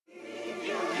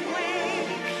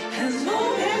As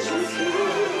long as you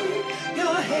keep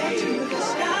your head to the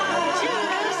sky. To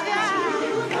the sky.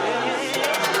 As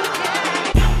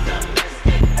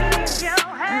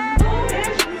long as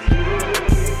you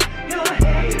keep your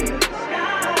head to the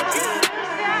sky.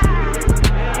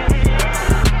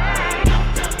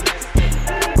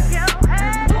 As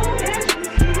long as you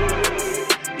keep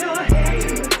your head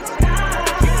to the sky.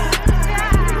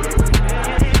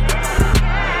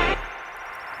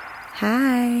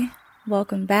 Hi,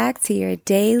 welcome back to your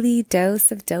daily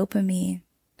dose of dopamine.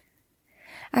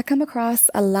 I come across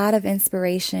a lot of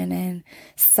inspiration and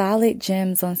solid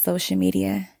gems on social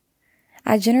media.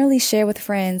 I generally share with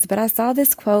friends, but I saw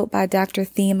this quote by Dr.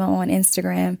 Thema on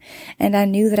Instagram, and I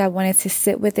knew that I wanted to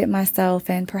sit with it myself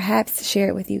and perhaps share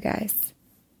it with you guys.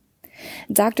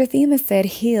 Dr. Thema said,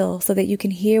 "Heal so that you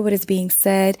can hear what is being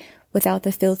said without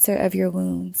the filter of your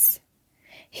wounds.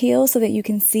 Heal so that you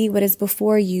can see what is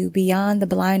before you beyond the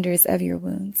blinders of your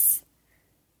wounds."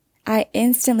 I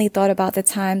instantly thought about the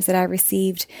times that I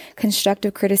received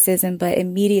constructive criticism but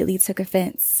immediately took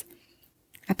offense.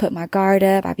 I put my guard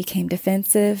up. I became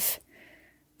defensive.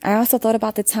 I also thought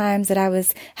about the times that I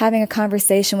was having a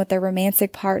conversation with a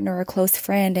romantic partner or a close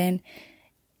friend and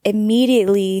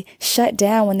immediately shut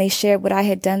down when they shared what I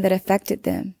had done that affected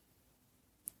them.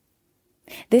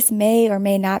 This may or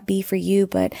may not be for you,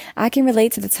 but I can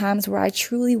relate to the times where I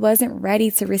truly wasn't ready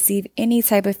to receive any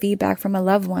type of feedback from a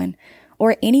loved one,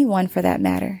 or anyone for that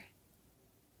matter.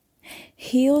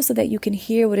 Heal so that you can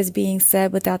hear what is being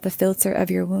said without the filter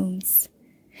of your wounds.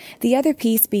 The other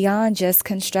piece beyond just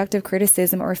constructive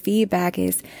criticism or feedback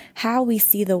is how we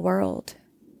see the world.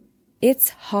 It's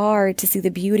hard to see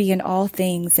the beauty in all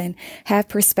things and have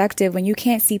perspective when you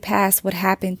can't see past what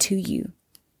happened to you.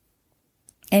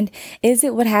 And is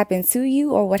it what happened to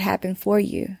you or what happened for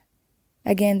you?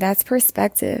 Again, that's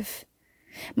perspective.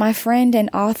 My friend and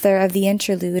author of The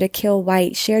Interlude, Akil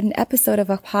White, shared an episode of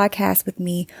a podcast with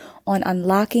me on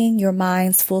unlocking your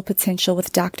mind's full potential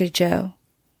with Dr. Joe.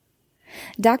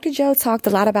 Dr. Joe talked a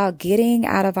lot about getting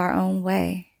out of our own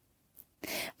way.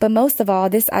 But most of all,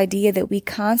 this idea that we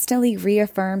constantly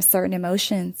reaffirm certain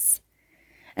emotions.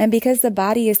 And because the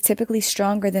body is typically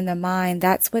stronger than the mind,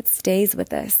 that's what stays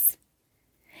with us.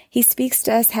 He speaks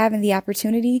to us having the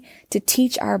opportunity to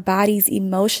teach our bodies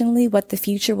emotionally what the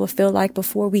future will feel like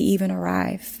before we even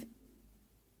arrive.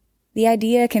 The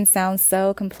idea can sound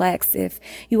so complex if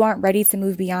you aren't ready to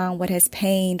move beyond what has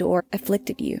pained or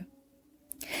afflicted you.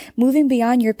 Moving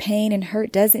beyond your pain and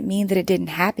hurt doesn't mean that it didn't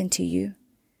happen to you.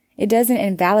 It doesn't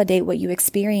invalidate what you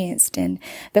experienced and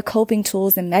the coping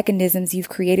tools and mechanisms you've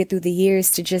created through the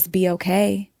years to just be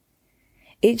okay.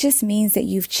 It just means that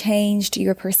you've changed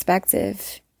your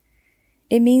perspective.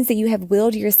 It means that you have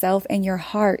willed yourself and your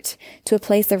heart to a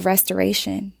place of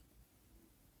restoration,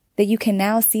 that you can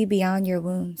now see beyond your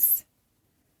wounds.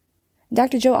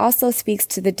 Dr. Joe also speaks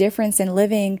to the difference in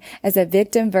living as a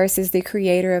victim versus the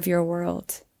creator of your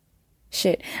world.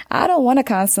 I don't want to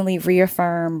constantly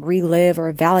reaffirm, relive,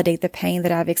 or validate the pain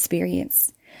that I've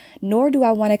experienced, nor do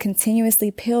I want to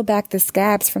continuously peel back the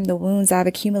scabs from the wounds I've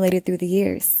accumulated through the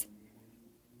years.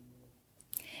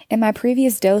 In my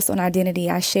previous dose on identity,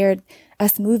 I shared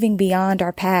us moving beyond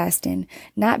our past and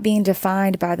not being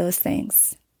defined by those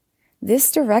things.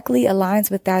 This directly aligns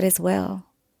with that as well.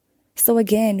 So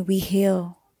again, we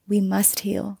heal. We must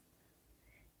heal.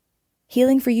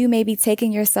 Healing for you may be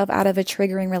taking yourself out of a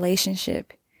triggering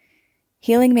relationship.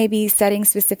 Healing may be setting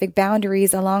specific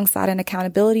boundaries alongside an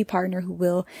accountability partner who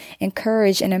will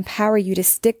encourage and empower you to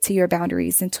stick to your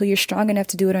boundaries until you're strong enough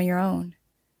to do it on your own.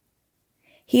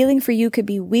 Healing for you could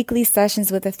be weekly sessions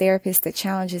with a therapist that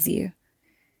challenges you.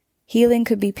 Healing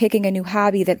could be picking a new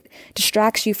hobby that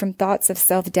distracts you from thoughts of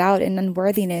self-doubt and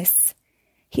unworthiness.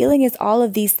 Healing is all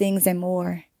of these things and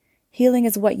more. Healing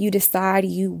is what you decide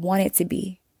you want it to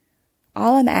be.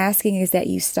 All I'm asking is that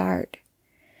you start.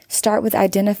 Start with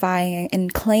identifying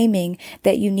and claiming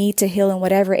that you need to heal in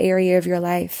whatever area of your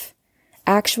life.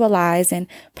 Actualize and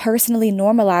personally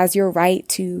normalize your right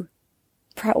to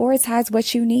prioritize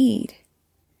what you need.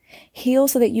 Heal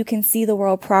so that you can see the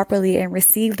world properly and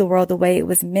receive the world the way it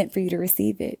was meant for you to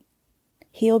receive it.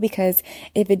 Heal because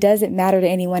if it doesn't matter to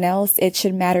anyone else, it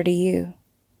should matter to you.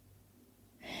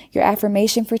 Your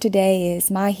affirmation for today is,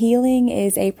 my healing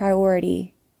is a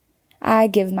priority. I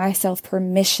give myself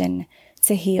permission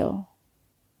to heal.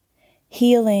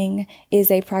 Healing is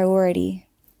a priority.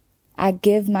 I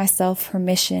give myself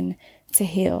permission to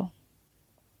heal.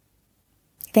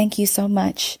 Thank you so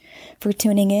much for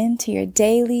tuning in to your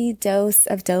daily dose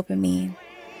of dopamine.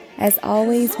 As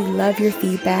always, we love your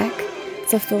feedback,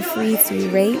 so feel free to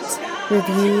rate,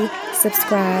 review,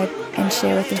 subscribe, and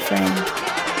share with a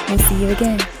friend. We'll see you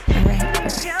again. All right.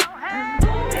 Bye-bye.